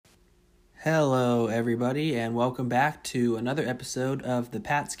Hello, everybody, and welcome back to another episode of the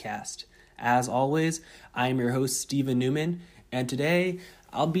Pats Cast. As always, I'm your host, Stephen Newman, and today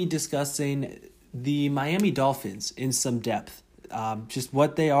I'll be discussing the Miami Dolphins in some depth. Just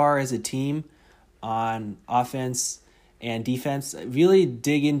what they are as a team on offense and defense. Really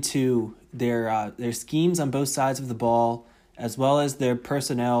dig into their schemes on both sides of the ball, as well as their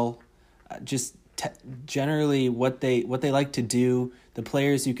personnel. Generally what they like to do, the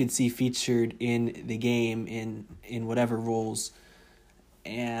players you can see featured in the game in whatever roles.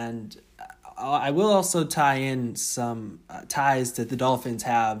 And I will also tie in some ties that the Dolphins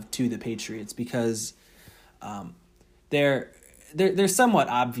have to the Patriots because they're somewhat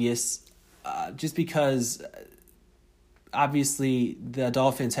obvious, just because obviously the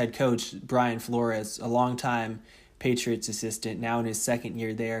Dolphins head coach Brian Flores, a longtime Patriots assistant, now in his second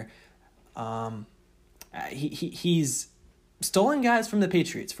year there, he's stolen guys from the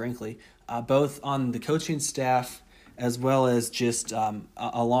Patriots, frankly, both on the coaching staff as well as just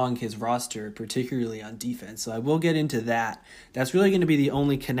along his roster, particularly on defense. So I will get into that. That's really going to be the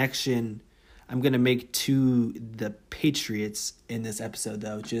only connection I'm going to make to the Patriots in this episode,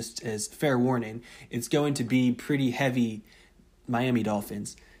 though, just as fair warning. It's going to be pretty heavy Miami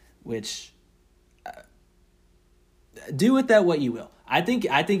Dolphins, which do with that what you will. I think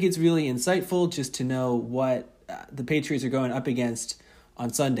it's really insightful just to know what the Patriots are going up against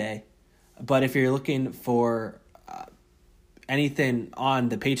on Sunday. But if you're looking for anything on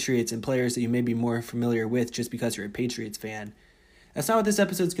the Patriots and players that you may be more familiar with just because you're a Patriots fan, that's not what this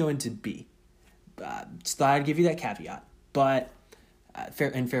episode's going to be. Just thought I'd give you that caveat, but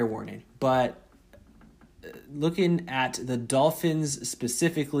fair warning. But looking at the Dolphins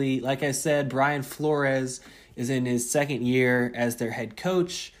specifically, like I said, Brian Flores is in his second year as their head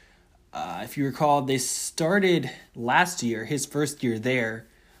coach. If you recall, they started last year, his first year there,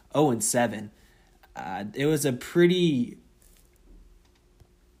 0-7. It was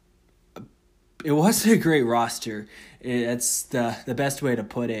it wasn't a great roster. It's the best way to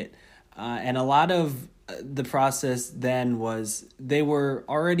put it. And a lot of the process then was they were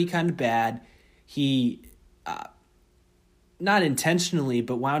already kind of bad. He not intentionally,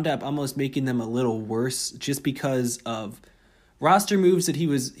 but wound up almost making them a little worse just because of roster moves that he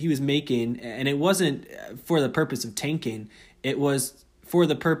was making, and it wasn't for the purpose of tanking. It was for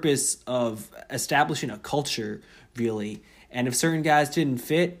the purpose of establishing a culture, really. And if certain guys didn't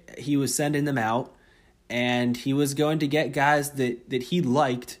fit, he was sending them out, and he was going to get guys that he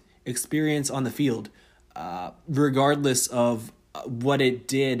liked experience on the field, regardless of what it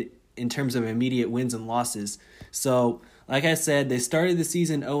did in terms of immediate wins and losses. So, like I said, they started the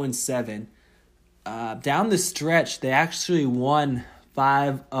season 0-7. Down the stretch, they actually won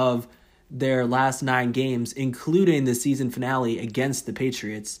 5 of their last 9 games, including the season finale against the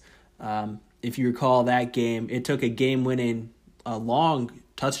Patriots. If you recall that game, it took a game-winning, long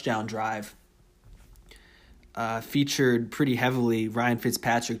touchdown drive. Featured pretty heavily Ryan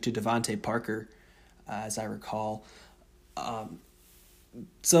Fitzpatrick to Devontae Parker, as I recall.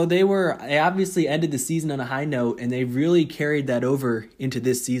 So they obviously ended the season on a high note, and they really carried that over into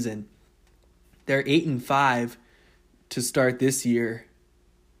this season. They're 8-5 to start this year,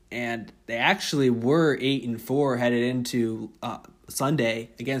 and they actually were 8-4 headed into Sunday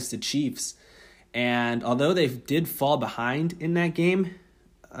against the Chiefs. And although they did fall behind in that game,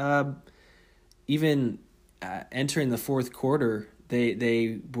 even entering the fourth quarter,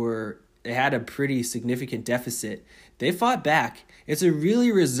 they had a pretty significant deficit. They fought back. It's a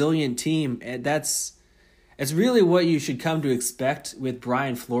really resilient team, and it's really what you should come to expect with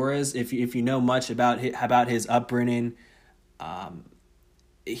Brian Flores. If you know much about his upbringing,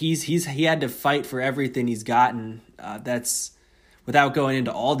 he had to fight for everything he's gotten. That's without going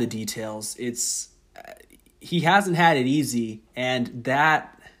into all the details. He hasn't had it easy, and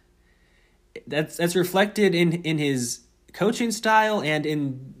that's reflected in his coaching style and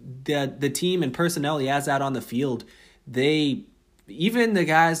in the team and personnel he has out on the field. Even the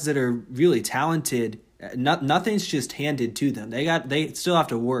guys that are really talented, nothing's just handed to them. They still have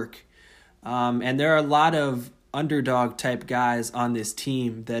to work. And there are a lot of underdog type guys on this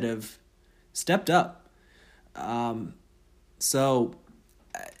team that have stepped up. And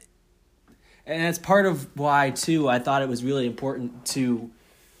that's part of why too I thought it was really important to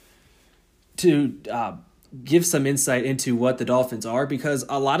give some insight into what the Dolphins are, because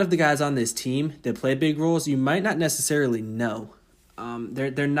a lot of the guys on this team that play big roles you might not necessarily know.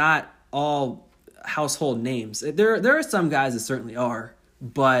 They're not all household names. There are some guys that certainly are,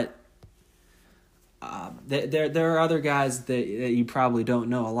 but there are other guys that you probably don't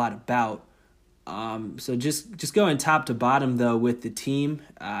know a lot about. So just going top to bottom though with the team,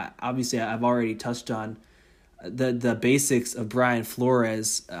 obviously I've already touched on the basics of Brian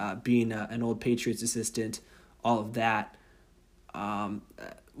Flores being an old Patriots assistant, all of that.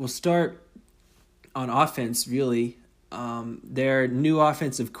 We'll start on offense, really. Their new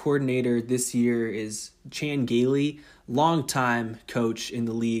offensive coordinator this year is Chan Gailey, longtime coach in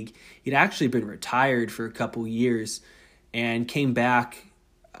the league. He'd actually been retired for a couple years and came back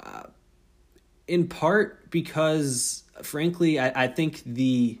in part because, frankly, I think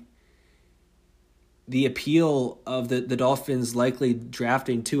the appeal of the Dolphins likely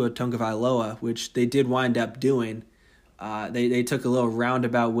drafting Tua Tagovailoa, which they did wind up doing. They took a little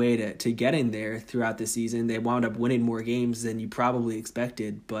roundabout way to getting there throughout the season. They wound up winning more games than you probably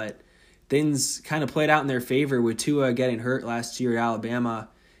expected, but things kind of played out in their favor with Tua getting hurt last year at Alabama,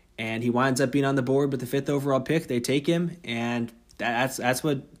 and he winds up being on the board with the 5th overall pick. They take him, and that's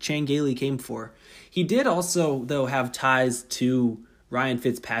what Chan Gailey came for. He did also, though, have ties to Ryan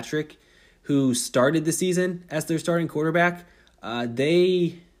Fitzpatrick, who started the season as their starting quarterback.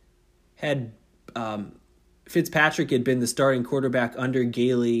 They had Fitzpatrick had been the starting quarterback under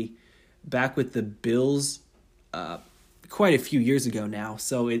Gailey back with the Bills quite a few years ago now,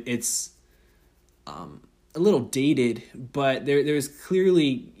 so it's a little dated, but there's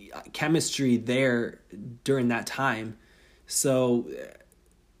clearly chemistry there during that time. So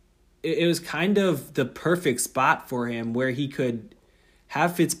it was kind of the perfect spot for him where he could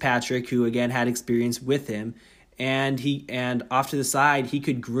have Fitzpatrick, who again had experience with him, and off to the side he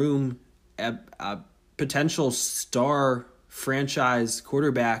could groom a potential star franchise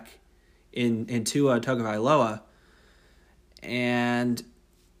quarterback in Tua Tagovailoa. And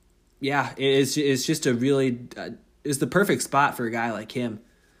yeah, it's just a really it's the perfect spot for a guy like him.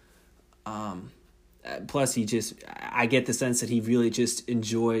 Plus, I get the sense that he really just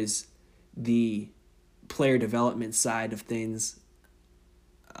enjoys the player development side of things.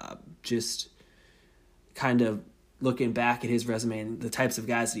 Just kind of looking back at his resume and the types of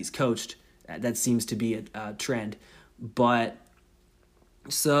guys that he's coached, that seems to be a trend. But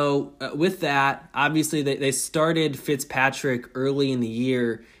so with that, obviously they started Fitzpatrick early in the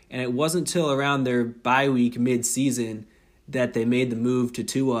year, and it wasn't until around their bye week mid-season that they made the move to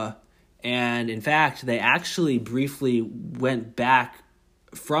Tua. And in fact, they actually briefly went back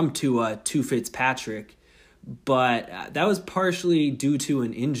from Tua to Fitzpatrick, but that was partially due to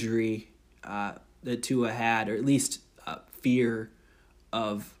an injury that Tua had, or at least fear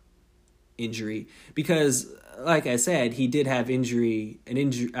of injury, because like I said, he did have a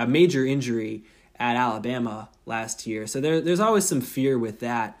major injury at Alabama last year. So there's always some fear with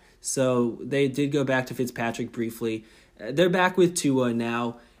that. So they did go back to Fitzpatrick briefly. They're back with Tua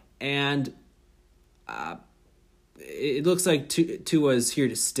now, and it looks like Tua's here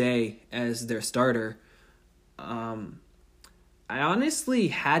to stay as their starter. I honestly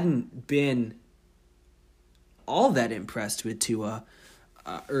hadn't been all that impressed with Tua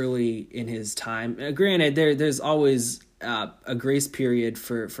early in his time. Granted, there's always a grace period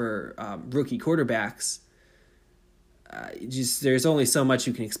for rookie quarterbacks. There's only so much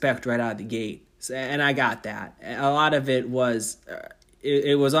you can expect right out of the gate, and I got that. A lot of it was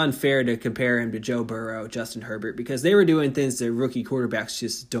it was unfair to compare him to Joe Burrow, Justin Herbert, because they were doing things that rookie quarterbacks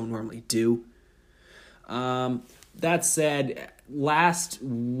just don't normally do. That said, last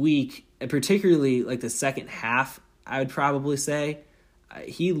week, particularly like the second half, I would probably say,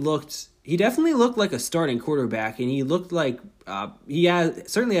 he definitely looked like a starting quarterback, and he looked like he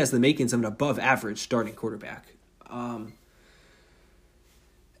certainly has the makings of an above average starting quarterback.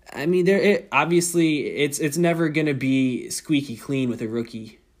 I mean, obviously it's never going to be squeaky clean with a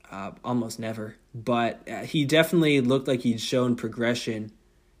rookie, almost never. But he definitely looked like he'd shown progression.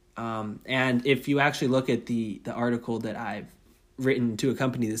 And if you actually look at the article that I've written to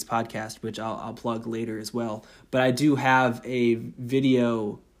accompany this podcast, which I'll plug later as well, but I do have a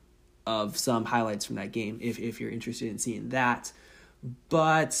video of some highlights from that game if you're interested in seeing that.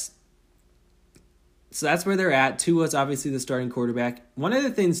 But so that's where they're at. Tua's obviously the starting quarterback. One of the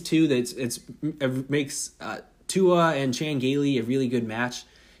things too that makes Tua and Chan Gailey a really good match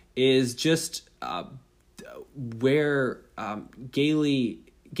is just where Gailey's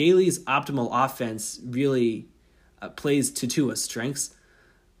optimal offense really plays to Tua's strengths,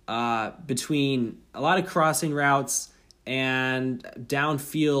 between a lot of crossing routes and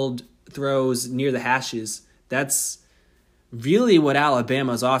downfield throws near the hashes. That's really what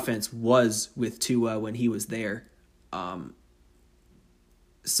Alabama's offense was with Tua when he was there.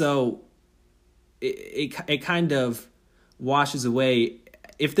 So it kind of washes away.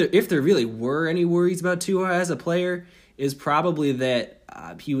 If there really were any worries about Tua as a player, is probably that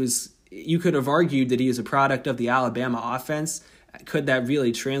he was you could have argued that he is a product of the Alabama offense. Could that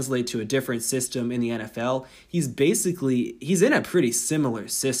really translate to a different system in the NFL? He's in a pretty similar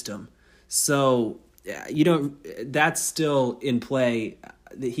system. So that's still in play.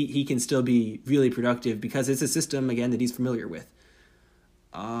 He can still be really productive because it's a system, again, that he's familiar with.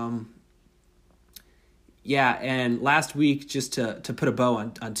 And last week, just to put a bow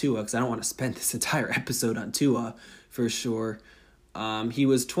on Tua, because I don't want to spend this entire episode on Tua for sure. He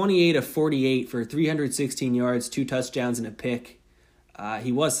was 28 of 48 for 316 yards, 2 touchdowns, and a pick.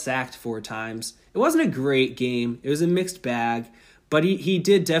 He was sacked 4 times. It wasn't a great game. It was a mixed bag, but he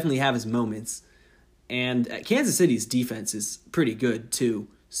did definitely have his moments. And Kansas City's defense is pretty good too.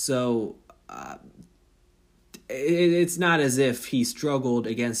 So it's not as if he struggled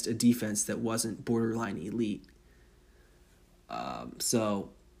against a defense that wasn't borderline elite. So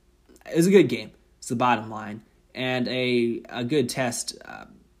it was a good game. It's the bottom line. And a good test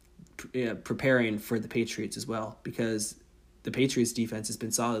preparing for the Patriots as well, because the Patriots defense has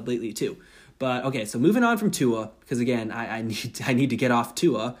been solid lately too. But okay, so moving on from Tua, because again, I need to get off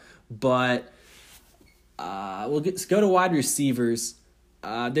Tua, but let's go to wide receivers.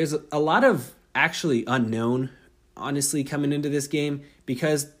 There's a lot of actually unknown, honestly, coming into this game,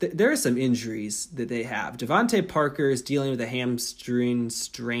 because there are some injuries that they have. Devontae Parker is dealing with a hamstring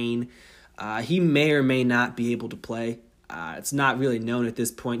strain. He may or may not be able to play. It's not really known at this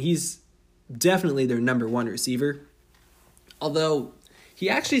point. He's definitely their number 1 receiver, although he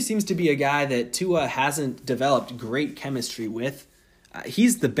actually seems to be a guy that Tua hasn't developed great chemistry with.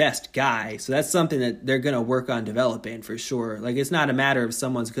 He's the best guy, so that's something that they're going to work on developing for sure. Like, it's not a matter of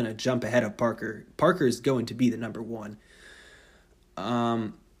someone's going to jump ahead of Parker. Parker is going to be the number 1.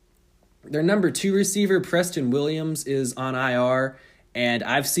 Their number 2 receiver, Preston Williams, is on IR, and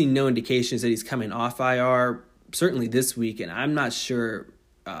I've seen no indications that he's coming off IR, certainly this week, and I'm not sure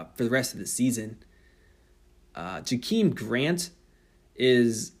for the rest of the season. Jakeem Grant,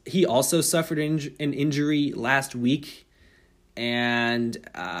 he also suffered an injury last week, and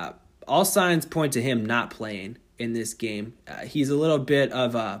all signs point to him not playing in this game. He's a little bit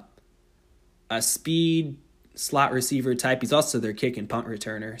of a speed slot receiver type. He's also their kick and punt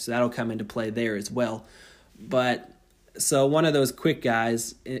returner, so that'll come into play there as well. But so one of those quick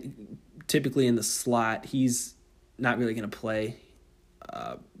guys, typically in the slot, he's not really going to play.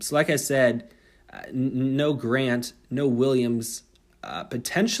 So like I said, no Grant, no Williams,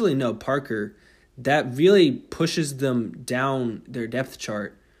 potentially no Parker. That really pushes them down their depth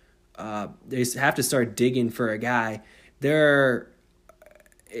chart. They have to start digging for a guy.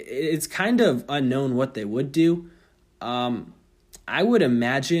 It's kind of unknown what they would do. I would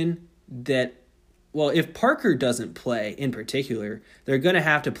imagine that, well, if Parker doesn't play in particular, they're going to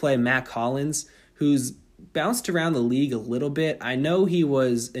have to play Mack Hollins, who's bounced around the league a little bit. I know he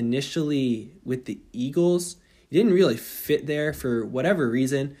was initially with the Eagles. He didn't really fit there for whatever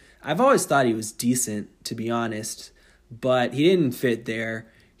reason. I've always thought he was decent, to be honest, but he didn't fit there.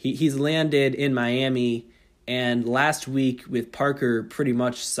 He's landed in Miami, and last week with Parker pretty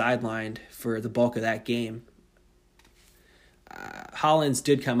much sidelined for the bulk of that game. Hollins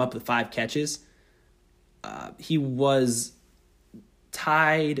did come up with 5 catches. He was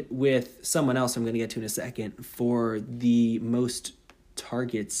tied with someone else I'm going to get to in a second for the most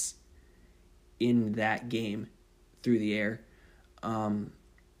targets in that game through the air. 5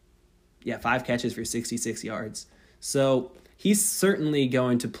 catches for 66 yards. So he's certainly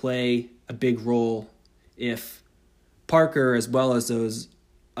going to play a big role if Parker, as well as those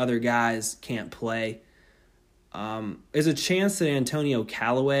other guys, can't play. There's a chance that Antonio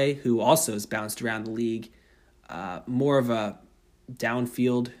Callaway, who also has bounced around the league, more of a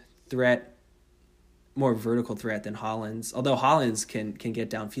downfield threat, more vertical threat than Hollins. Although Hollins can get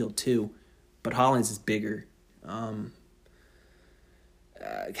downfield too, but Hollins is bigger.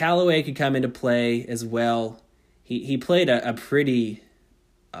 Callaway could come into play as well. He played a pretty,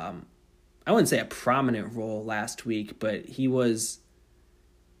 I wouldn't say a prominent role last week, but he was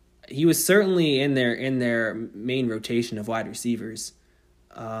certainly in their main rotation of wide receivers.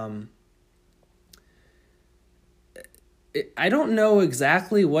 I don't know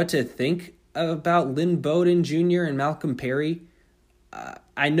exactly what to think about Lynn Bowden Jr. and Malcolm Perry.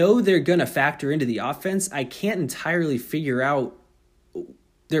 I know they're going to factor into the offense. I can't entirely figure out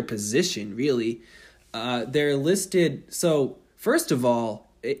their position, really. They're listed. So, first of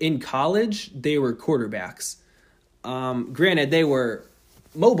all, in college, they were quarterbacks. Granted, they were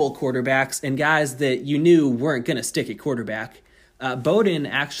mobile quarterbacks and guys that you knew weren't going to stick at quarterback. Bowden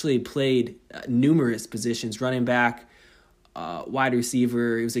actually played numerous positions, running back, wide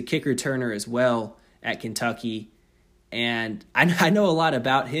receiver. He was a kick returner as well at Kentucky. And I know a lot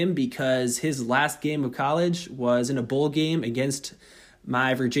about him because his last game of college was in a bowl game against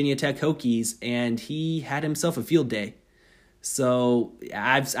my Virginia Tech Hokies, and he had himself a field day. So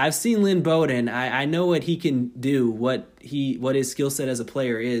I've seen Lynn Bowden. I know what he can do, what his skill set as a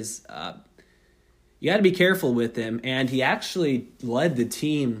player is. You got to be careful with him, and he actually led the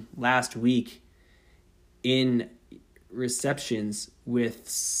team last week in receptions with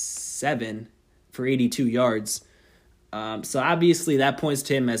 7 for 82 yards. So obviously that points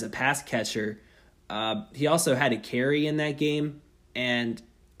to him as a pass catcher. He also had a carry in that game, and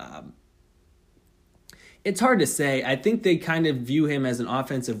it's hard to say. I think they kind of view him as an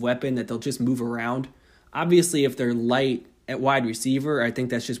offensive weapon that they'll just move around. Obviously, if they're light at wide receiver, I think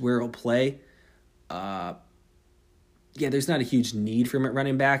that's just where he'll play. There's not a huge need for him at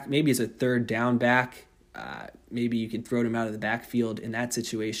running back. Maybe as a third down back. Maybe you can throw him out of the backfield in that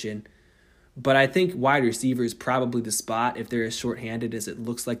situation. But I think wide receiver is probably the spot if they're as shorthanded as it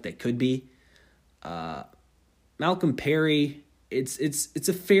looks like they could be. Malcolm Perry, it's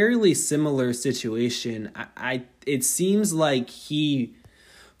a fairly similar situation. It seems like he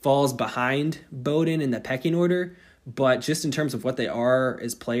falls behind Bowden in the pecking order, but just in terms of what they are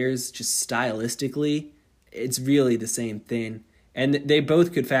as players, just stylistically, it's really the same thing. And they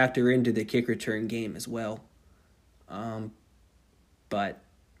both could factor into the kick return game as well. But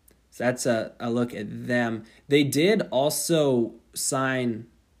so that's a look at them. They did also sign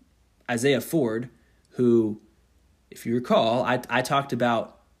Isaiah Ford, who, if you recall, I talked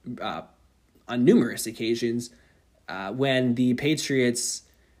about on numerous occasions when the Patriots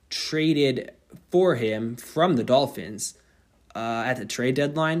traded for him from the Dolphins at the trade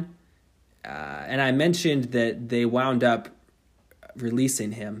deadline. And I mentioned that they wound up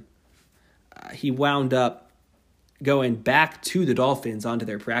releasing him. He wound up going back to the Dolphins onto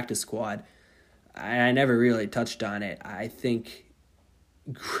their practice squad. I never really touched on it. I think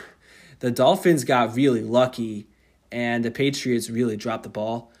the Dolphins got really lucky and the Patriots really dropped the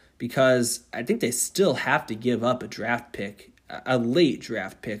ball because I think they still have to give up a draft pick, a late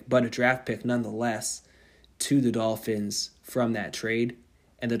draft pick, but a draft pick nonetheless, to the Dolphins from that trade.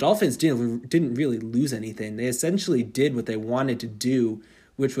 And the Dolphins didn't really lose anything. They essentially did what they wanted to do,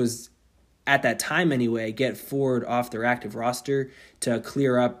 which was, at that time anyway, get Ford off their active roster to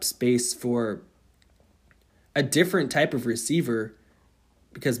clear up space for a different type of receiver.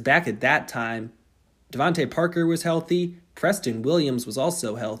 Because back at that time, Devontae Parker was healthy. Preston Williams was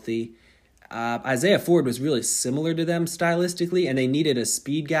also healthy. Isaiah Ford was really similar to them stylistically, and they needed a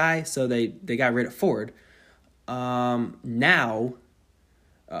speed guy, so they got rid of Ford. Now,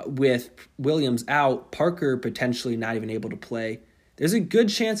 with Williams out, Parker potentially not even able to play, there's a good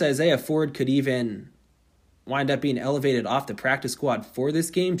chance Isaiah Ford could even wind up being elevated off the practice squad for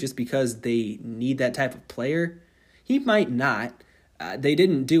this game just because they need that type of player. He might not. They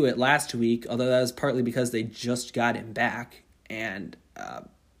didn't do it last week, although that was partly because they just got him back and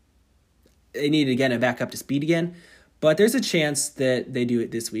they needed to get him back up to speed again. But there's a chance that they do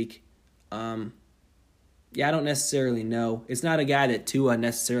it this week. I don't necessarily know. It's not a guy that Tua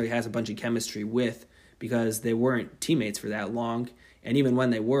necessarily has a bunch of chemistry with because they weren't teammates for that long. And even when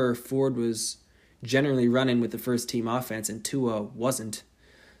they were, Ford was generally running with the first team offense and Tua wasn't.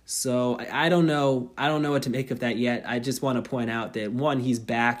 So I don't know. I don't know what to make of that yet. I just want to point out that 1, he's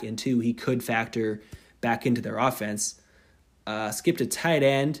back, and 2, he could factor back into their offense. Skip to tight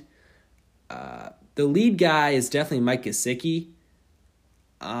end. The lead guy is definitely Mike Gesicki.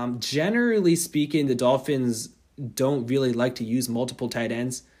 Generally speaking, the Dolphins don't really like to use multiple tight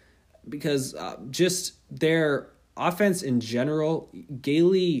ends because just their offense in general,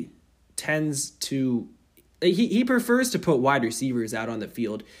 Gailey tends to... He prefers to put wide receivers out on the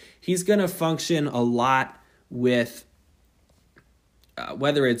field. He's going to function a lot with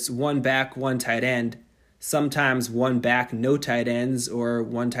whether it's one back, one tight end, sometimes one back, no tight ends, or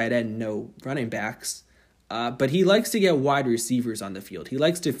one tight end, no running backs. But he likes to get wide receivers on the field. He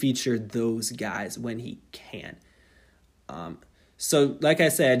likes to feature those guys when he can. So like I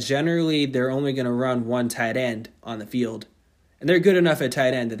said, generally they're only going to run one tight end on the field. And they're good enough at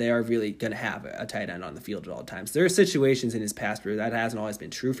tight end that they are really going to have a tight end on the field at all times. There are situations in his past where that hasn't always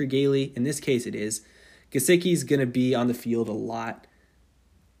been true for Gailey. In this case, it is. Gesicki's going to be on the field a lot.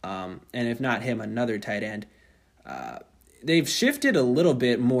 And if not him, another tight end. They've shifted a little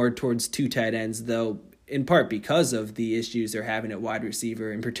bit more towards 2 tight ends, though, in part because of the issues they're having at wide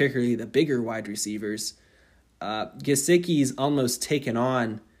receiver, and particularly the bigger wide receivers. Gesicki's almost taken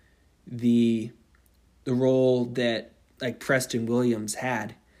on the role that like Preston Williams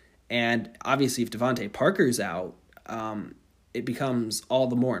had. And obviously if Devontae Parker's out, it becomes all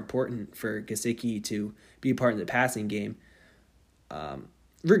the more important for Gesicki to be a part of the passing game.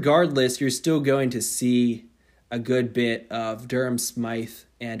 Regardless, you're still going to see a good bit of Durham Smythe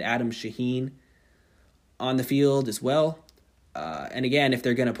and Adam Shaheen on the field as well. And again, if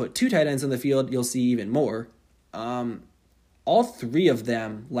they're going to put 2 tight ends on the field, you'll see even more. All 3 of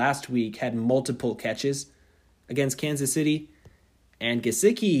them last week had multiple catches against Kansas City, and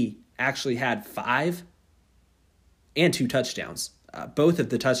Gesicki actually had 5 and 2 touchdowns. Both of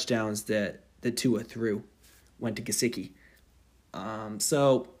the touchdowns that Tua threw went to Gesicki.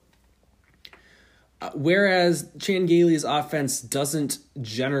 Whereas Chan Gailey's offense doesn't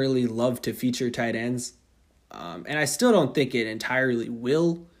generally love to feature tight ends, and I still don't think it entirely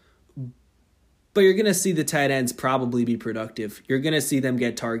will, but you're going to see the tight ends probably be productive. You're going to see them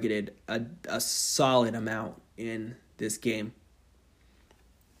get targeted a solid amount in this game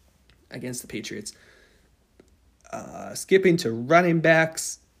against the Patriots. Skipping to running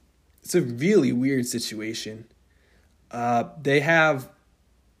backs, it's a really weird situation. They have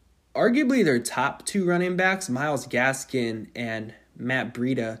arguably their top 2 running backs, Myles Gaskin and Matt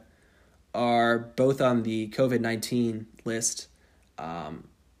Breida, are both on the COVID-19 list.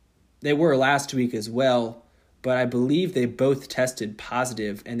 They were last week as well, but I believe they both tested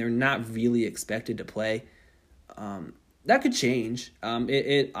positive, and they're not really expected to play. That could change.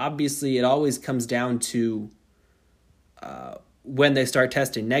 It obviously, it always comes down to when they start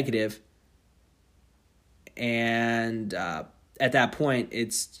testing negative, and at that point,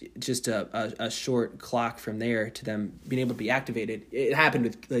 it's just a short clock from there to them being able to be activated. It happened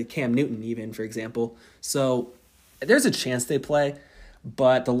with Cam Newton, even, for example. So there's a chance they play,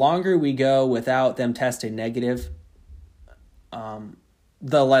 but the longer we go without them testing negative,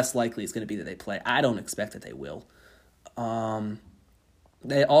 the less likely it's going to be that they play. I don't expect that they will.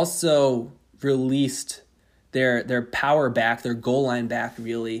 They also released their power back, their goal line back,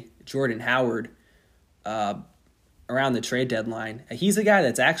 really, Jordan Howard, around the trade deadline. He's a guy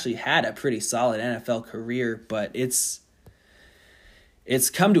that's actually had a pretty solid NFL career, but it's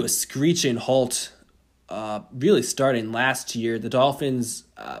come to a screeching halt really starting last year. The Dolphins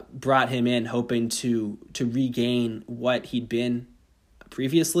brought him in hoping to regain what he'd been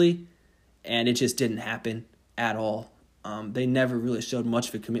previously, and it just didn't happen at all. They never really showed much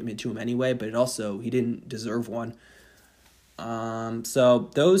of a commitment to him anyway, but he didn't deserve one. So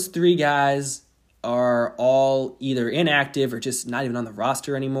those 3 guys are all either inactive or just not even on the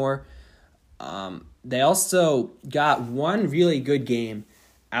roster anymore. They also got one really good game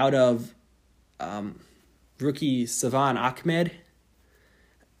out of rookie Salvon Ahmed,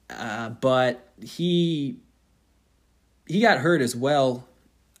 but he got hurt as well.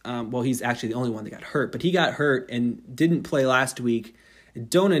 He's actually the only one that got hurt, but he got hurt and didn't play last week.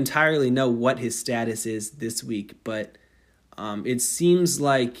 Don't entirely know what his status is this week, but it seems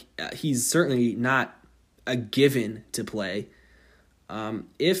like he's certainly not a given to play.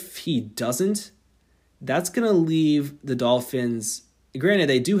 If he doesn't, that's going to leave the Dolphins. Granted,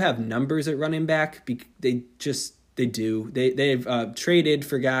 they do have numbers at running back. They do. They've traded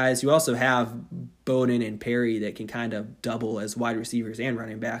for guys. You also have Bowden and Perry that can kind of double as wide receivers and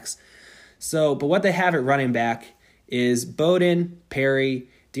running backs. But what they have at running back is Bowden, Perry,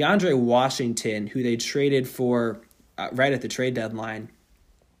 DeAndre Washington, who they traded for right at the trade deadline,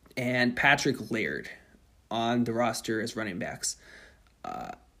 and Patrick Laird on the roster as running backs.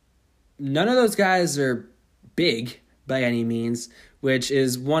 None of those guys are big by any means, which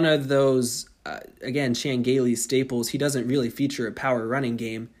is one of those, again, Chan Gailey's staples. He doesn't really feature a power running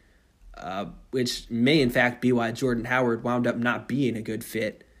game, which may in fact be why Jordan Howard wound up not being a good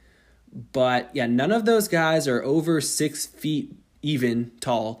fit. But yeah, none of those guys are over 6 feet even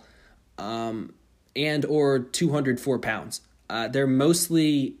tall, and or 204 pounds. They're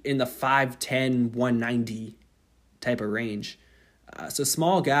mostly in the 5'10", 190 type of range. So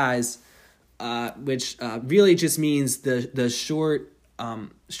small guys, which really just means the short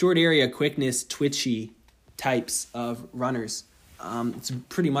area quickness, twitchy types of runners. It's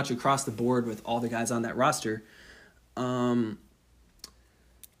pretty much across the board with all the guys on that roster.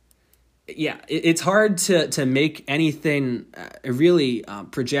 It's hard to make anything really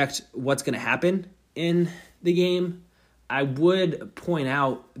project what's going to happen in the game. I would point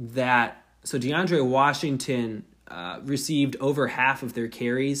out that DeAndre Washington received over half of their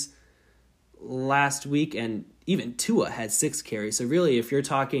carries last week, and even Tua had 6 carries. So really, if you're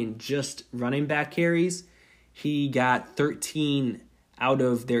talking just running back carries, he got 13 out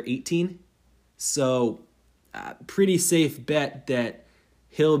of their 18. So pretty safe bet that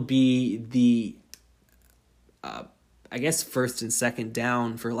he'll be the, first and second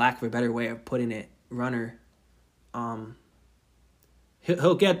down, for lack of a better way of putting it, runner.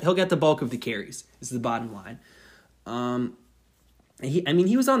 He'll get the bulk of the carries. Is the bottom line.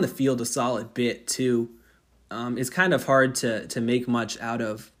 He was on the field a solid bit too. It's kind of hard to make much out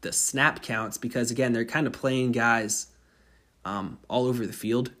of the snap counts because again they're kind of playing guys all over the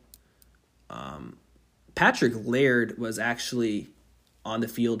field. Patrick Laird was actually on the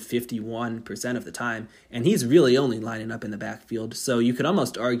field 51% of the time, and he's really only lining up in the backfield. So you could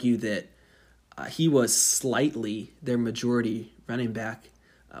almost argue that he was slightly their majority running back.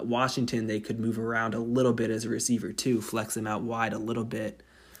 Washington, they could move around a little bit as a receiver too, flex him out wide a little bit.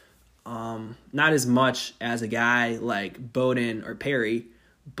 Not as much as a guy like Bowden or Perry,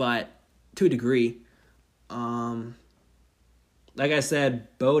 but to a degree. Like I said,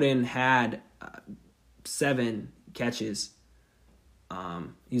 Bowden had 7 catches.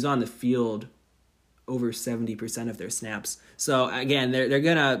 He's on the field over 70% of their snaps. So again, they're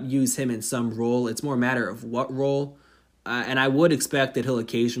gonna use him in some role. It's more a matter of what role. And I would expect that he'll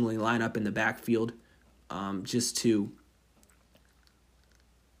occasionally line up in the backfield, just a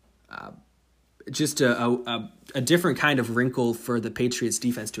different kind of wrinkle for the Patriots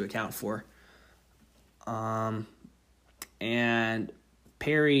defense to account for. And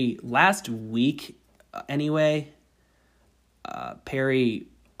Perry last week, anyway, Perry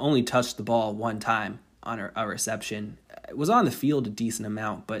only touched the ball one time on a reception. It was on the field a decent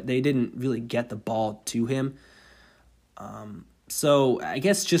amount, but they didn't really get the ball to him. So I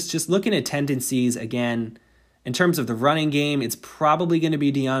guess just looking at tendencies again, in terms of the running game, it's probably going to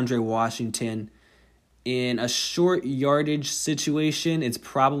be DeAndre Washington. In a short yardage situation, it's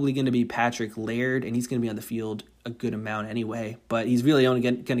probably going to be Patrick Laird, and he's going to be on the field a good amount anyway, but he's really only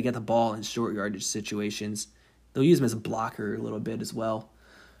going to get the ball in short yardage situations. They'll use him as a blocker a little bit as well.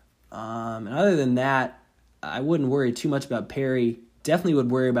 And other than that, I wouldn't worry too much about Perry. Definitely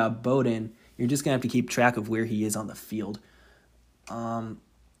would worry about Bowden. You're just going to have to keep track of where he is on the field.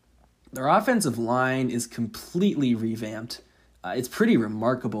 Their offensive line is completely revamped. It's pretty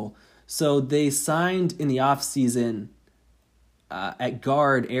remarkable. So they signed in the offseason at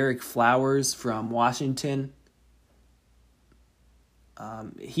guard Eric Flowers from Washington.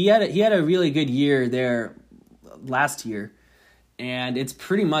 He had a really good year there last year, and it's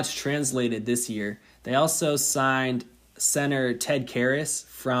pretty much translated this year. They also signed center Ted Karras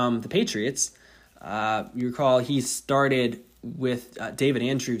from the Patriots. You recall he started with David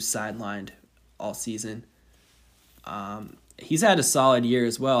Andrews sidelined all season. He's had a solid year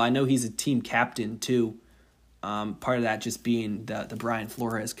as well. I know he's a team captain too. Part of that just being the Brian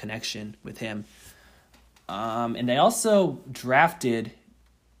Flores connection with him. And they also drafted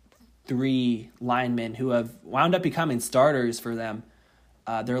 3 linemen who have wound up becoming starters for them.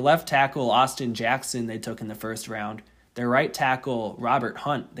 Their left tackle, Austin Jackson, they took in the first round. Their right tackle, Robert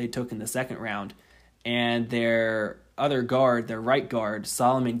Hunt, they took in the second round. And their other guard, their right guard,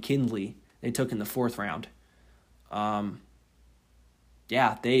 Solomon Kindley, they took in the 4th round.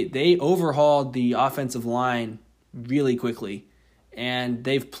 They overhauled the offensive line really quickly, and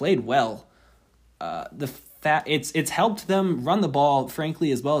they've played well. It's helped them run the ball,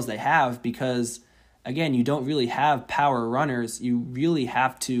 frankly, as well as they have, because, again, you don't really have power runners. You really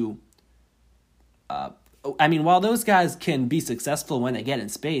have to... while those guys can be successful when they get in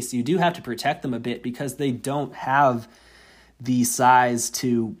space, you do have to protect them a bit because they don't have the size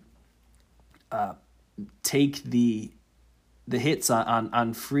to take the hits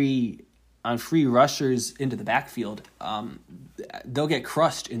on free rushers into the backfield. They'll get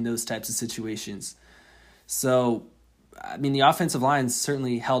crushed in those types of situations. So, the offensive line's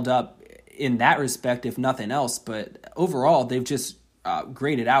certainly held up in that respect, if nothing else. But overall, they've just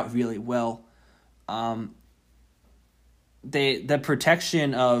graded out really well. The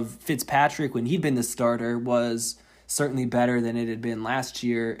protection of Fitzpatrick when he'd been the starter was certainly better than it had been last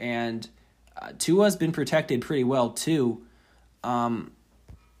year, and Tua's been protected pretty well too.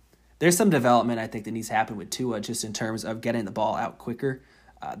 There's some development I think that needs to happen with Tua just in terms of getting the ball out quicker.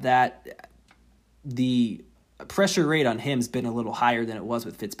 That the pressure rate on him has been a little higher than it was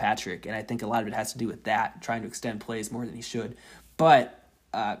with Fitzpatrick, and I think a lot of it has to do with that, trying to extend plays more than he should. But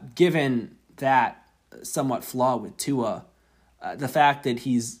given that somewhat flaw with Tua, the fact that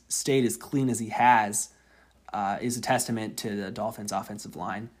he's stayed as clean as he has is a testament to the Dolphins' offensive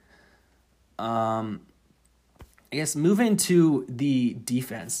line. I guess moving to the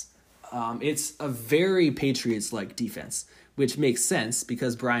defense, it's a very Patriots-like defense, which makes sense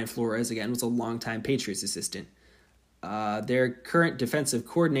because Brian Flores, again, was a longtime Patriots assistant. Their current defensive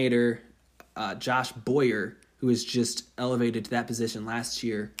coordinator, Josh Boyer, who was just elevated to that position last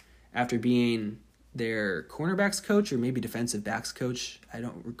year after being their cornerbacks coach or maybe defensive backs coach. I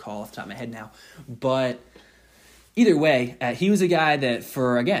don't recall off the top of my head now. But either way, he was a guy that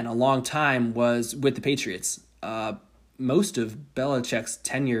for, again, a long time was with the Patriots. Most of Belichick's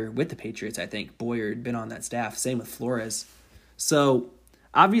tenure with the Patriots, I think, Boyer had been on that staff. Same with Flores. So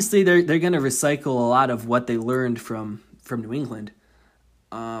obviously they're going to recycle a lot of what they learned from New England.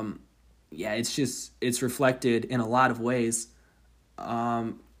 Yeah, it's reflected in a lot of ways.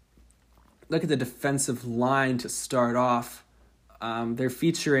 Look at the defensive line to start off. They're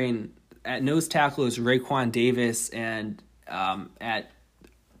featuring at nose tackle is Raekwon Davis, and at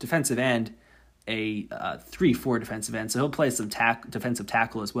defensive end, a 3-4 defensive end. So he'll play some defensive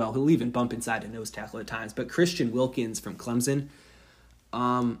tackle as well. He'll even bump inside a nose tackle at times. But Christian Wilkins from Clemson,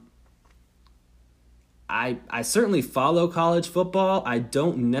 I certainly follow college football. I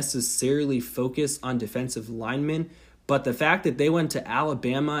don't necessarily focus on defensive linemen, but the fact that they went to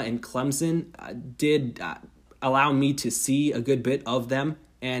Alabama and Clemson did allow me to see a good bit of them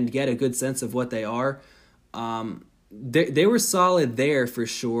and get a good sense of what they are. They were solid there for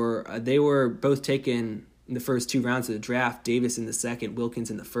sure. They were both taken in the first 2 rounds of the draft, Davis in the second,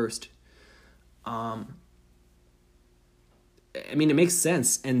 Wilkins in the first. I mean, it makes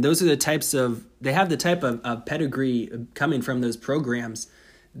sense. And those are they have the type of pedigree coming from those programs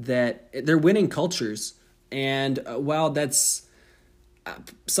that they're winning cultures. And while that's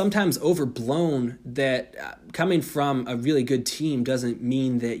sometimes overblown, that coming from a really good team doesn't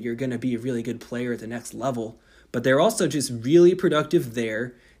mean that you're going to be a really good player at the next level. But they're also just really productive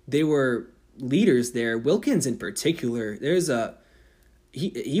there. They were leaders there. Wilkins in particular,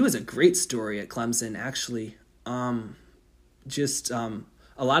 he was a great story at Clemson, actually. A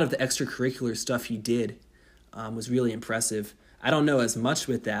lot of the extracurricular stuff he did was really impressive. I don't know as much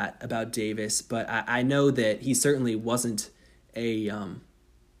with that about Davis, but I know that he certainly wasn't a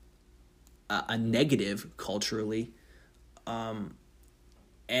negative culturally. And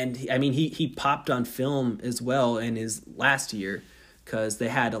I mean, he popped on film as well in his last year because they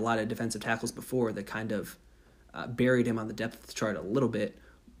had a lot of defensive tackles before that kind of buried him on the depth chart a little bit.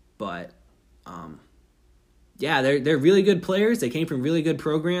 But yeah, they're really good players. They came from really good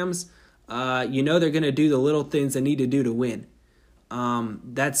programs. They're going to do the little things they need to do to win.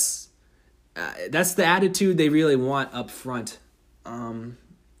 That's the attitude they really want up front.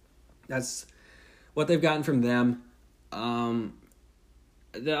 That's what they've gotten from them.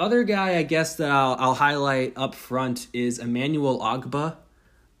 The other guy, I guess, that I'll highlight up front is Emmanuel Ogbah.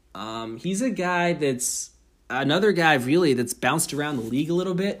 He's a guy another guy really that's bounced around the league a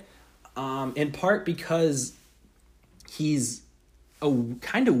little bit, in part because he's a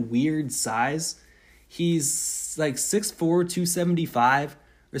kind of weird size. He's like 6'4", 275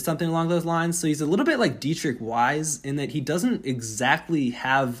 or something along those lines. So he's a little bit like Dietrich Wise in that he doesn't exactly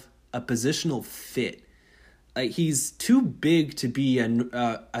have a positional fit. Like, he's too big to be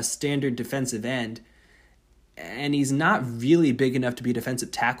a standard defensive end, and he's not really big enough to be a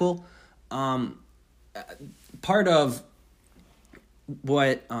defensive tackle. Part of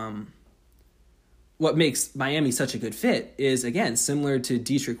what makes Miami such a good fit is, again, similar to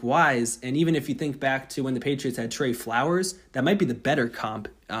Dietrich Wise, and even if you think back to when the Patriots had Trey Flowers, that might be the better comp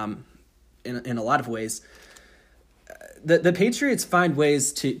in a lot of ways. The Patriots find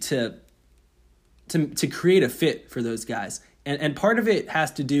ways to create a fit for those guys. And part of it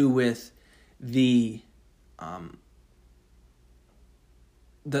has to do with the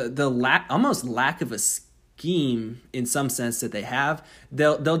almost lack of a scheme in some sense that they have.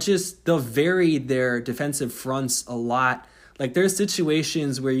 They'll vary their defensive fronts a lot. Like, there's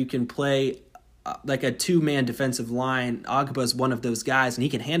situations where you can play like a 2-man defensive line. Ogbah's one of those guys, and he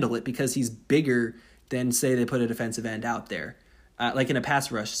can handle it because he's bigger than, say, they put a defensive end out there. Like in a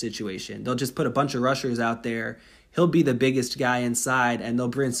pass rush situation, they'll just put a bunch of rushers out there. He'll be the biggest guy inside, and they'll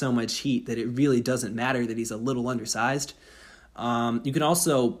bring so much heat that it really doesn't matter that he's a little undersized. You can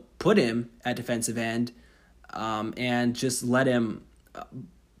also put him at defensive end and just let him,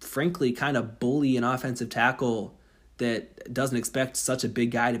 frankly, kind of bully an offensive tackle that doesn't expect such a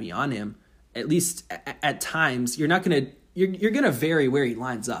big guy to be on him. At least at times, you're going to vary where he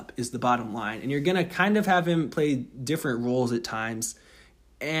lines up is the bottom line. And you're going to kind of have him play different roles at times.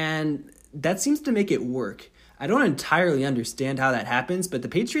 And that seems to make it work. I don't entirely understand how that happens, but the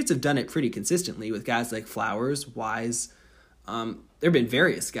Patriots have done it pretty consistently with guys like Flowers, Wise. There have been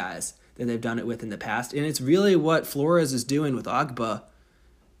various guys that they've done it with in the past. And it's really what Flores is doing with Ogbah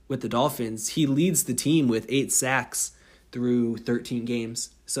with the Dolphins. He leads the team with 8 sacks through 13 games.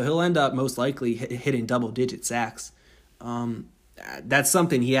 So he'll end up most likely hitting double-digit sacks. That's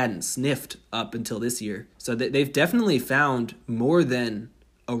something he hadn't sniffed up until this year. So they've definitely found more than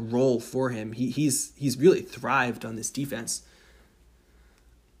a role for him. He's really thrived on this defense.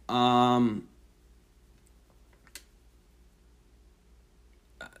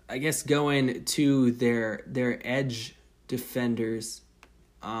 I guess going to their edge defenders,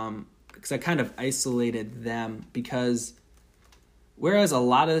 because I kind of isolated them because whereas a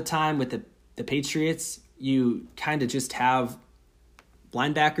lot of the time with the Patriots, you kind of just have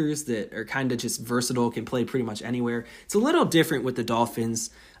linebackers that are kind of just versatile, can play pretty much anywhere. It's a little different with the Dolphins.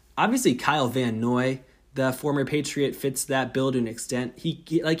 Obviously, Kyle Van Noy, the former Patriot, fits that bill to an extent. He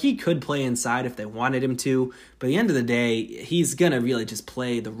could play inside if they wanted him to, but at the end of the day, he's gonna really just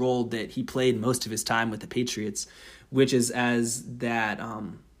play the role that he played most of his time with the Patriots, which is as that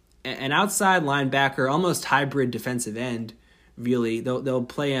an outside linebacker, almost hybrid defensive end. Really, they'll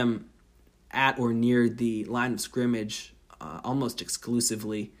play him at or near the line of scrimmage almost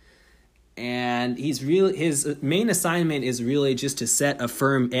exclusively. And his main assignment is really just to set a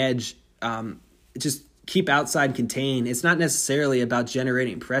firm edge, just keep outside contain. It's not necessarily about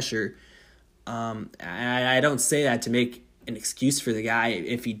generating pressure. I don't say that to make an excuse for the guy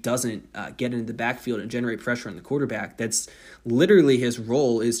if he doesn't get into the backfield and generate pressure on the quarterback. That's literally his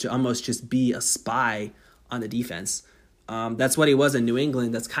role, is to almost just be a spy on the defense. That's what he was in New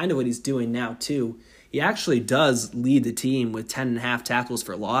England. That's kind of what he's doing now too. He actually does lead the team with 10.5 tackles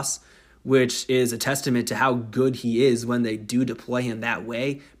for loss, which is a testament to how good he is when they do deploy him that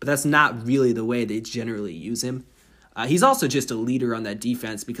way. But that's not really the way they generally use him. He's also just a leader on that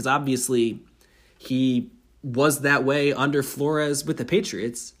defense because obviously he was that way under Flores with the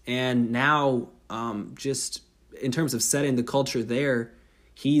Patriots. And now just in terms of setting the culture there,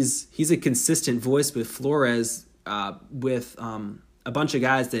 he's a consistent voice with Flores, with a bunch of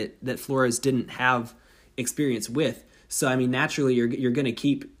guys that Flores didn't have experience with. So, I mean, naturally, you're going to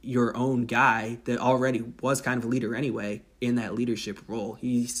keep your own guy that already was kind of a leader anyway in that leadership role.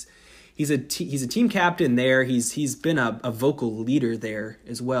 He's a team captain there. He's been a vocal leader there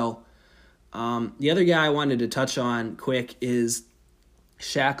as well. The other guy I wanted to touch on quick is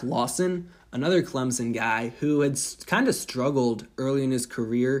Shaq Lawson, another Clemson guy who had kind of struggled early in his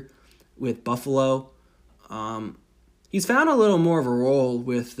career with Buffalo. He's found a little more of a role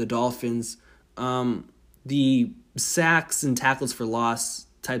with the Dolphins. The sacks and tackles for loss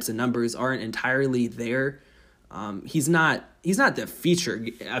types of numbers aren't entirely there. He's not the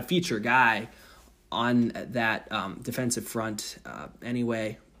feature guy on that defensive front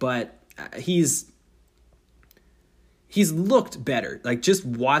anyway, but he's looked better. Like, just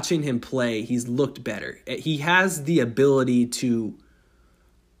watching him play, he's looked better. He has the ability to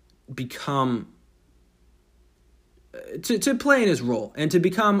become to play in his role and to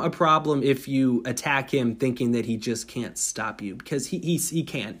become a problem if you attack him thinking that he just can't stop you, because he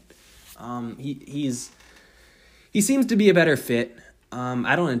can't. He seems to be a better fit.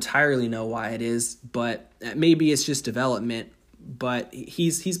 I don't entirely know why it is, but maybe it's just development. But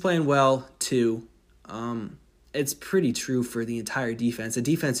he's playing well too. It's pretty true for the entire defense. The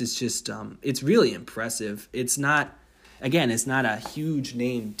defense is just it's really impressive. It's not a huge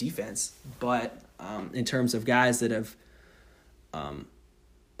name defense, but in terms of guys that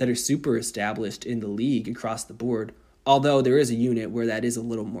are super established in the league across the board, although there is a unit where that is a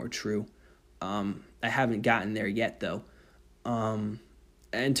little more true. I haven't gotten there yet, though.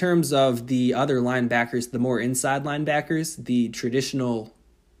 In terms of the other linebackers, the more inside linebackers, the traditional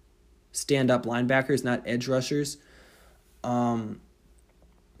stand-up linebackers, not edge rushers,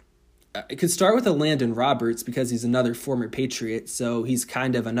 I could start with a Landon Roberts because he's another former Patriot, so he's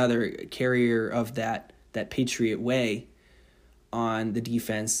kind of another carrier of that Patriot way on the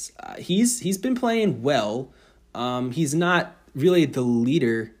defense. He's been playing well. He's not really the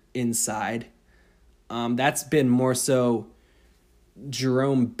leader inside. That's been more so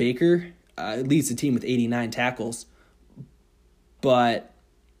Jerome Baker. Leads the team with 89 tackles. But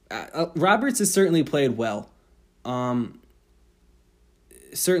Roberts has certainly played well.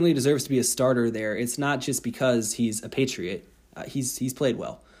 Certainly deserves to be a starter there. It's not just because he's a Patriot. He's played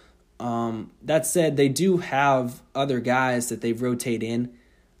well. That said, they do have other guys that they rotate in.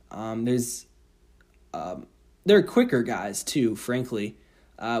 They're quicker guys too, frankly.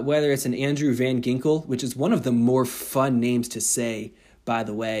 Whether it's an Andrew Van Ginkel, which is one of the more fun names to say, by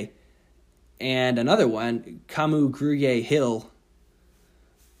the way, and another one, Kamu Grugier-Hill.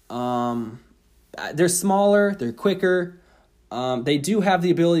 They're smaller, they're quicker. They do have the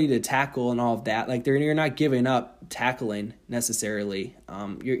ability to tackle and all of that. Like, you're not giving up tackling necessarily.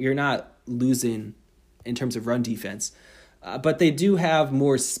 You're not losing in terms of run defense. But they do have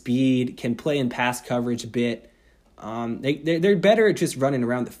more speed, can play in pass coverage a bit. They're better at just running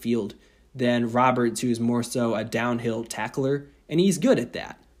around the field than Roberts, who's more so a downhill tackler, and he's good at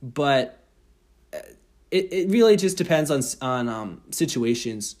that. But it really just depends on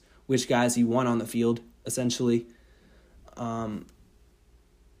situations, which guys you want on the field, essentially.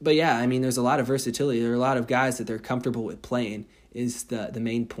 But yeah, I mean, there's a lot of versatility. There are a lot of guys that they're comfortable with playing is the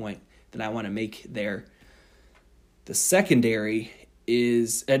main point that I want to make there. The secondary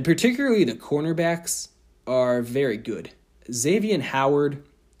is, and particularly the cornerbacks, are very good. Xavier Howard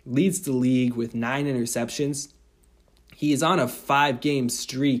leads the league with 9 interceptions. He is on a 5-game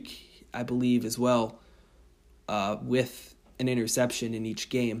streak, I believe, as well, with an interception in each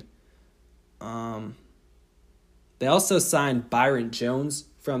game. They also signed Byron Jones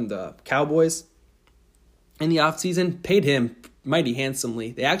from the Cowboys in the offseason, paid him mighty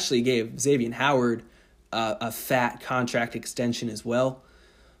handsomely. They actually gave Xavier Howard a fat contract extension as well.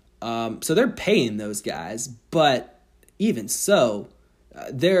 So they're paying those guys, but even so,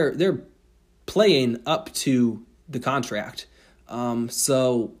 they're playing up to the contract.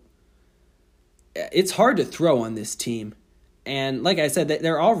 So it's hard to throw on this team. And like I said,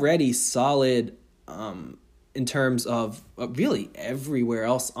 they're already solid in terms of really everywhere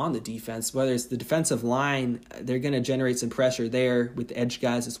else on the defense, whether it's the defensive line, they're going to generate some pressure there with the edge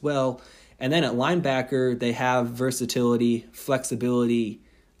guys as well. And then at linebacker, they have versatility, flexibility.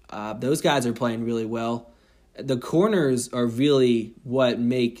 Those guys are playing really well. The corners are really what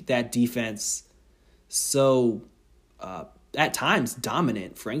make that defense so, at times,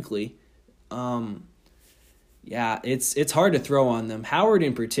 dominant, frankly. Yeah, it's hard to throw on them. Howard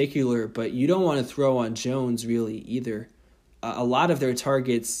in particular, but you don't want to throw on Jones really either. A lot of their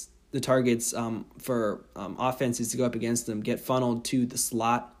targets, for offenses to go up against them, get funneled to the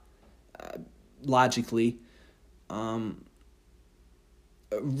slot logically. They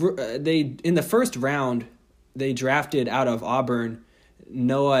in the first round, they drafted out of Auburn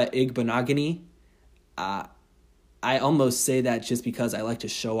Noah Igbenogany. I almost say that just because I like to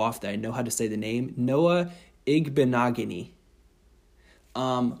show off that I know how to say the name. Noah Igbenogany.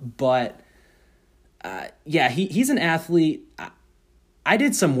 Yeah, he's an athlete. I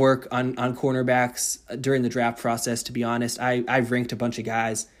did some work on cornerbacks during the draft process, to be honest. I've ranked a bunch of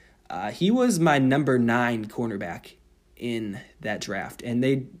guys. He was my number 9 cornerback in that draft, and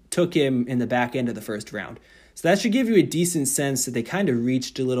they took him in the back end of the first round. So that should give you a decent sense that they kind of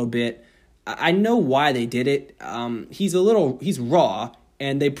reached a little bit. I know why they did it. He's raw,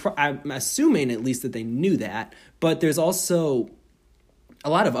 and I'm assuming at least that they knew that, but there's also a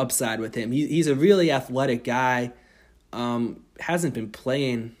lot of upside with him. He's a really athletic guy, hasn't been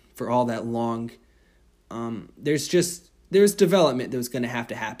playing for all that long. There's development that was going to have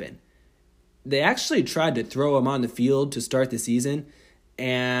to happen. They actually tried to throw him on the field to start the season,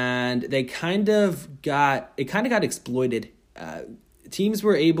 and it kind of got exploited. Teams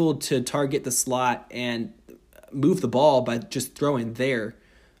were able to target the slot and move the ball by just throwing there,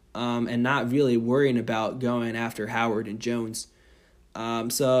 and not really worrying about going after Howard and Jones.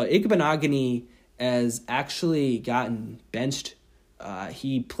 So Igbenogany has actually gotten benched.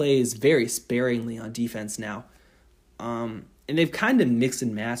 He plays very sparingly on defense now. And they've kind of mixed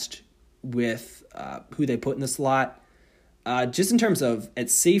and matched with who they put in the slot. Just in terms of at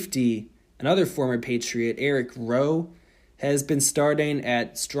safety, another former Patriot, Eric Rowe, has been starting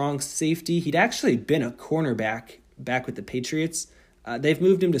at strong safety. He'd actually been a cornerback back with the Patriots. They've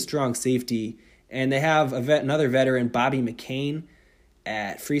moved him to strong safety, and they have another veteran, Bobby McCain,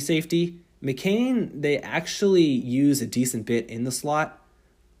 at free safety. McCain, they actually use a decent bit in the slot.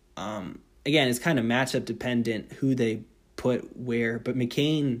 Again, it's kind of matchup dependent who they put where, but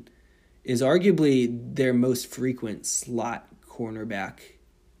McCain is arguably their most frequent slot cornerback.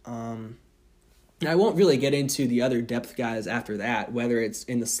 I won't really get into the other depth guys after that, whether it's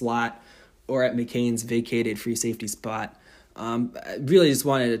in the slot or at McCain's vacated free safety spot. I really just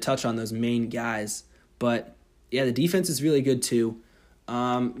wanted to touch on those main guys. But, yeah, the defense is really good too.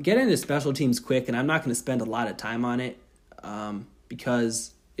 Get into special teams quick, and I'm not going to spend a lot of time on it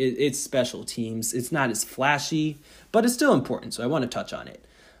because it's special teams. It's not as flashy, but it's still important, so I want to touch on it.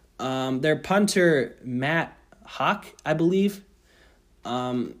 Their punter, Matt Hawk, I believe,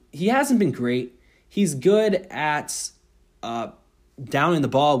 he hasn't been great. He's good at downing the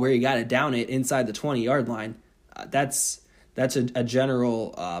ball where you got to down it inside the 20-yard line. That's a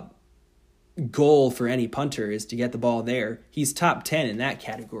general goal for any punter, is to get the ball there. He's top 10 in that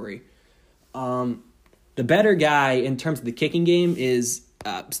category. The better guy in terms of the kicking game is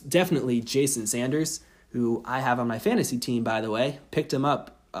definitely Jason Sanders, who I have on my fantasy team, by the way. Picked him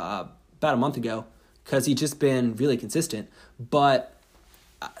up about a month ago because he's just been really consistent. But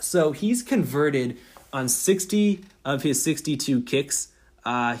so he's converted on 60 of his 62 kicks.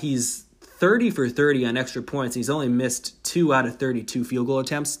 He's 30 for 30 on extra points. He's only missed 2 out of 32 field goal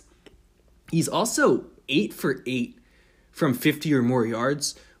attempts. He's also 8 for 8 from 50 or more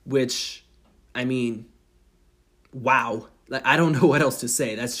yards, which, I mean, wow. Like, I don't know what else to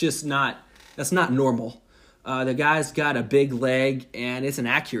say. That's not normal. The guy's got a big leg, and it's an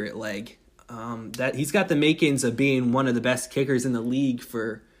accurate leg. That he's got the makings of being one of the best kickers in the league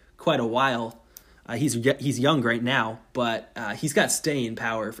for quite a while. He's young right now, but he's got staying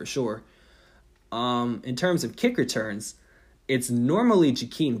power for sure. In terms of kick returns, it's normally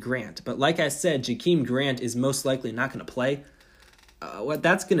Jakeem Grant, but like I said, Jakeem Grant is most likely not going to play. What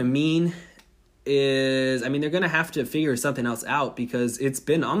that's going to mean is, I mean, they're going to have to figure something else out because it's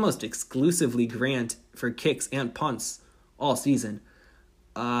been almost exclusively Grant for kicks and punts all season.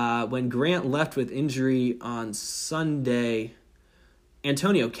 When Grant left with injury on Sunday,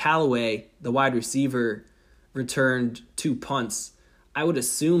 Antonio Callaway, the wide receiver, returned 2 punts. I would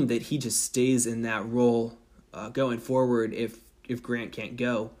assume that he just stays in that role going forward if Grant can't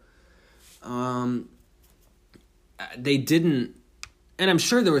go. They didn't, and I'm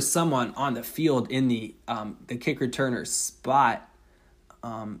sure there was someone on the field in the kick returner spot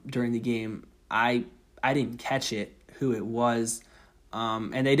during the game. I didn't catch it, who it was.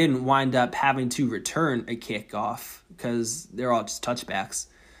 And they didn't wind up having to return a kickoff because they're all just touchbacks.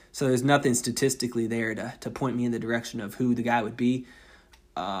 So there's nothing statistically there to point me in the direction of who the guy would be.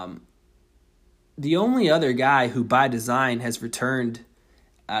 The only other guy who by design has returned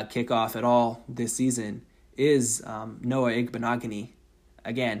a kickoff at all this season is Noah Igbenogany.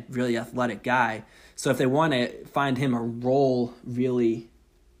 Again, really athletic guy. So if they want to find him a role really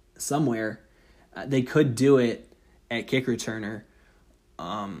somewhere, they could do it at kick returner.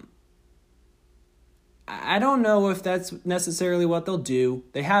 I don't know if that's necessarily what they'll do.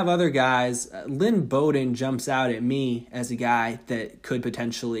 They have other guys. Lynn Bowden jumps out at me as a guy that could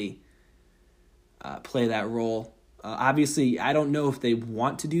potentially play that role. Obviously, I don't know if they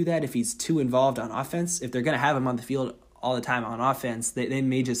want to do that, if he's too involved on offense. If they're going to have him on the field all the time on offense, they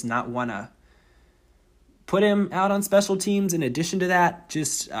may just not want to put him out on special teams. In addition to that,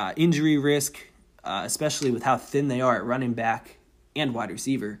 just injury risk, especially with how thin they are at running back and wide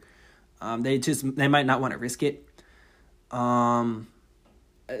receiver. They might not want to risk it.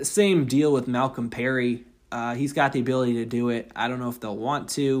 Same deal with Malcolm Perry. He's got the ability to do it. I don't know if they'll want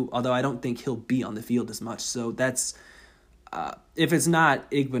to, although I don't think he'll be on the field as much. So that's if it's not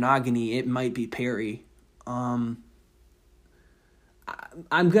Igbenogany, it might be Perry. I'm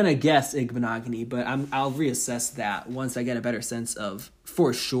gonna guess Igbenogany, but I'll reassess that once I get a better sense of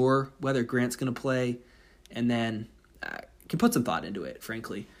for sure whether Grant's gonna play, and then can put some thought into it,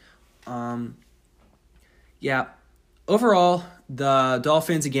 frankly. Overall, the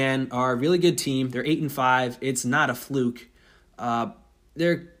Dolphins, again, are a really good team. They're 8-5. It's not a fluke.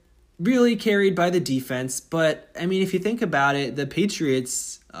 They're really carried by the defense, but, I mean, if you think about it, the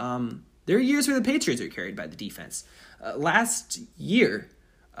Patriots, there are years where the Patriots are carried by the defense. Last year,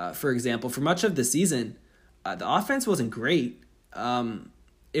 for example, for much of the season, the offense wasn't great.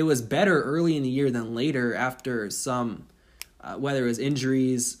 It was better early in the year than later after some whether it was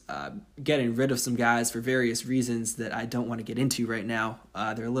injuries, getting rid of some guys for various reasons that I don't want to get into right now.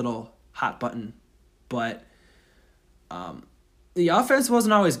 They're a little hot button. But the offense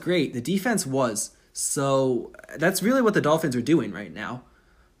wasn't always great. The defense was. So that's really what the Dolphins are doing right now.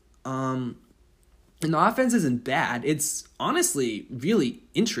 And the offense isn't bad. It's honestly really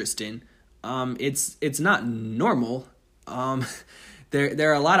interesting. It's not normal. There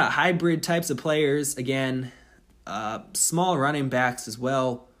are a lot of hybrid types of players. Again, small running backs as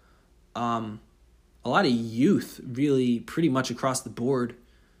well. A lot of youth, really, pretty much across the board.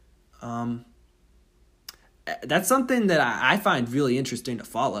 That's something that I find really interesting to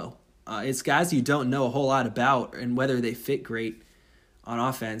follow. It's guys you don't know a whole lot about and whether they fit great on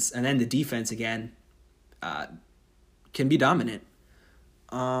offense. And then the defense, again, can be dominant.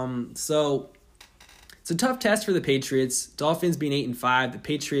 So it's a tough test for the Patriots. Dolphins being 8-5, the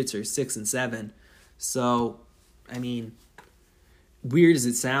Patriots are 6-7. So, I mean, weird as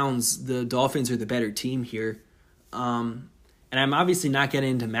it sounds, the Dolphins are the better team here. And I'm obviously not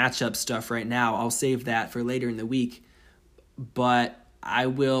getting into matchup stuff right now. I'll save that for later in the week. But I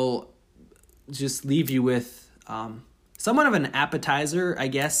will just leave you with somewhat of an appetizer, I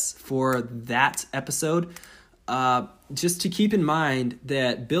guess, for that episode. Just to keep in mind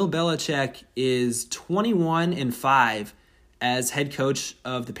that Bill Belichick is 21-5 as head coach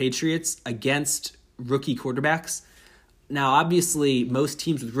of the Patriots against rookie quarterbacks. Now, obviously, most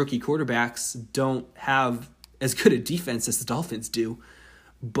teams with rookie quarterbacks don't have as good a defense as the Dolphins do,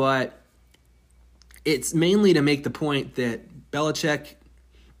 but it's mainly to make the point that Belichick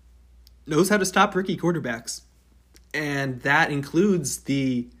knows how to stop rookie quarterbacks, and that includes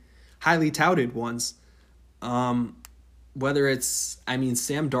the highly touted ones. Whether it's,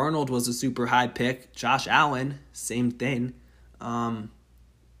 Sam Darnold was a super high pick, Josh Allen, same thing.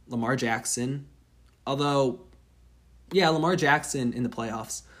 Lamar Jackson. Although, yeah, Lamar Jackson in the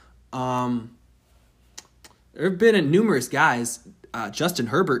playoffs. There have been numerous guys, Justin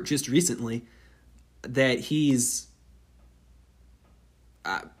Herbert just recently, that he's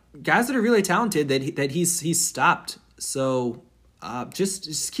guys that are really talented that he's stopped. So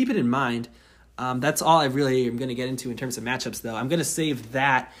just keep it in mind. That's all I really am going to get into in terms of matchups, though. I'm going to save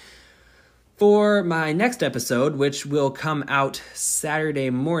that for my next episode, which will come out Saturday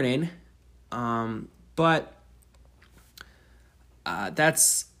morning. But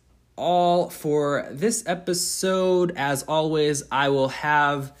that's all for this episode. As always, I will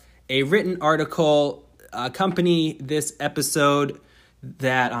have a written article accompany this episode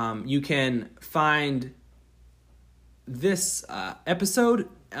that you can find this episode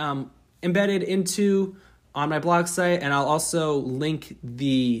embedded into on my blog site, and I'll also link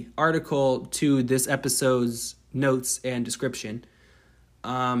the article to this episode's notes and description.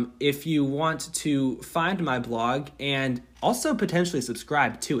 If you want to find my blog and also potentially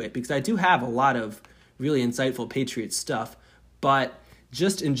subscribe to it, because I do have a lot of really insightful Patriots stuff, but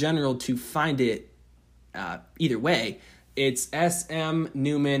just in general to find it either way, it's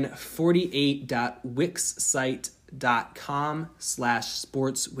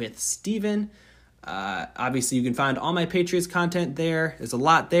smnewman48.wixsite.com/sportswithsteven. Obviously, you can find all my Patriots content there. There's a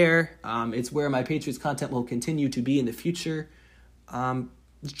lot there. It's where my Patriots content will continue to be in the future.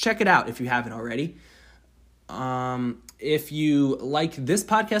 Check it out if you haven't already. If you like this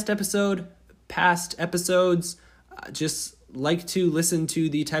podcast episode, past episodes, just like to listen to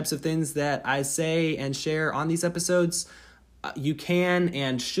the types of things that I say and share on these episodes, you can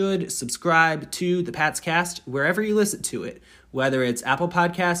and should subscribe to the Pats Cast wherever you listen to it, whether it's Apple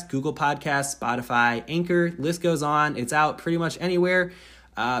Podcasts, Google Podcasts, Spotify, Anchor, list goes on. It's out pretty much anywhere.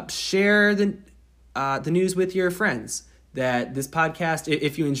 Share the news with your friends that this podcast,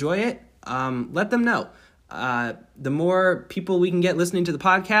 if you enjoy it, let them know. The more people we can get listening to the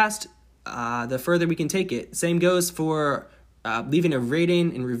podcast, the further we can take it. Same goes for leaving a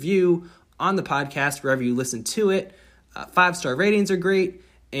rating and review on the podcast wherever you listen to it. 5-star ratings are great,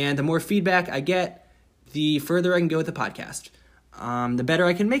 and the more feedback I get, the further I can go with the podcast. The better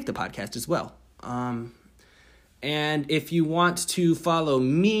I can make the podcast as well. And if you want to follow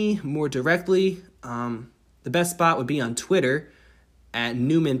me more directly, the best spot would be on Twitter at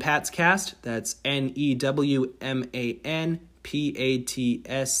Newman Patscast. That's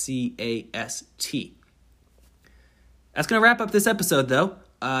NEWMANPATSCAST. That's going to wrap up this episode, though.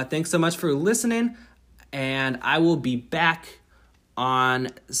 Thanks so much for listening, and I will be back on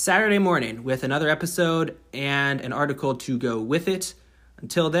Saturday morning with another episode and an article to go with it.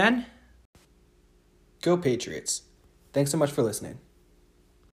 Until then, go Patriots. Thanks so much for listening.